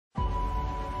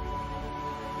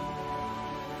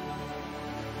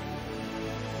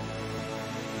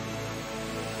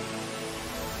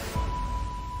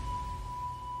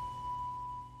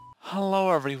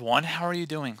Hello everyone, how are you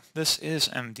doing? This is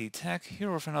MD Tech here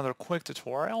with another quick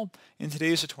tutorial. In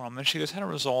today's tutorial, I'm going to show you guys how to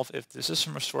resolve if the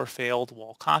system restore failed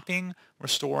while copying,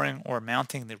 restoring, or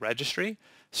mounting the registry.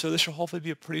 So this should hopefully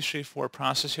be a pretty straightforward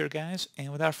process here, guys.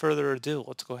 And without further ado,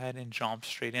 let's go ahead and jump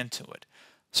straight into it.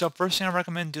 So first thing I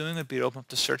recommend doing would be to open up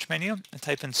the search menu and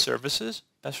type in services.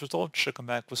 Best result should come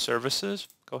back with services.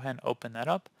 Go ahead and open that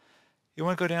up. You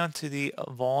want to go down to the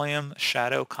volume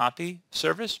shadow copy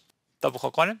service. Double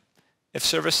click on it. If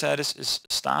service status is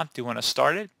stopped, you want to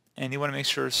start it, and you want to make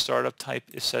sure startup type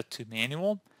is set to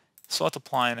manual. Select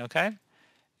apply and OK.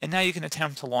 And now you can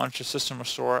attempt to launch a system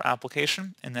restore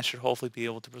application, and that should hopefully be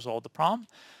able to resolve the problem.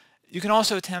 You can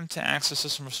also attempt to access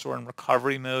system restore in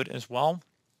recovery mode as well.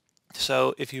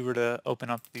 So if you were to open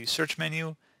up the search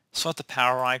menu, select the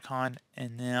power icon,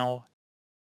 and now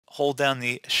hold down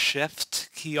the shift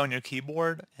key on your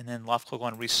keyboard, and then left click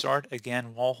on restart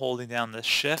again while holding down the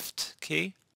shift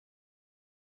key.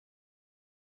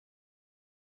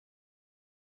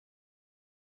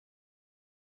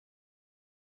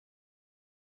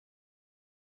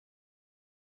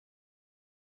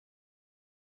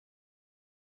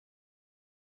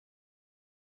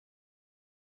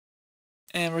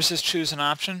 And versus choose an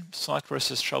option, select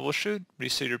versus troubleshoot,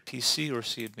 reset your PC or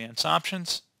see advanced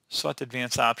options, select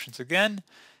advanced options again,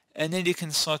 and then you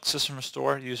can select system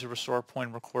restore, use a restore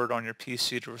point recorded on your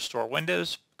PC to restore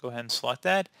Windows. Go ahead and select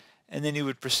that, and then you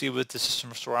would proceed with the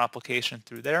system restore application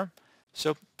through there.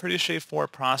 So pretty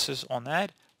straightforward process on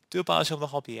that. Do hope I was able to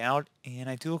help you out, and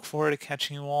I do look forward to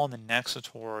catching you all in the next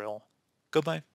tutorial. Goodbye.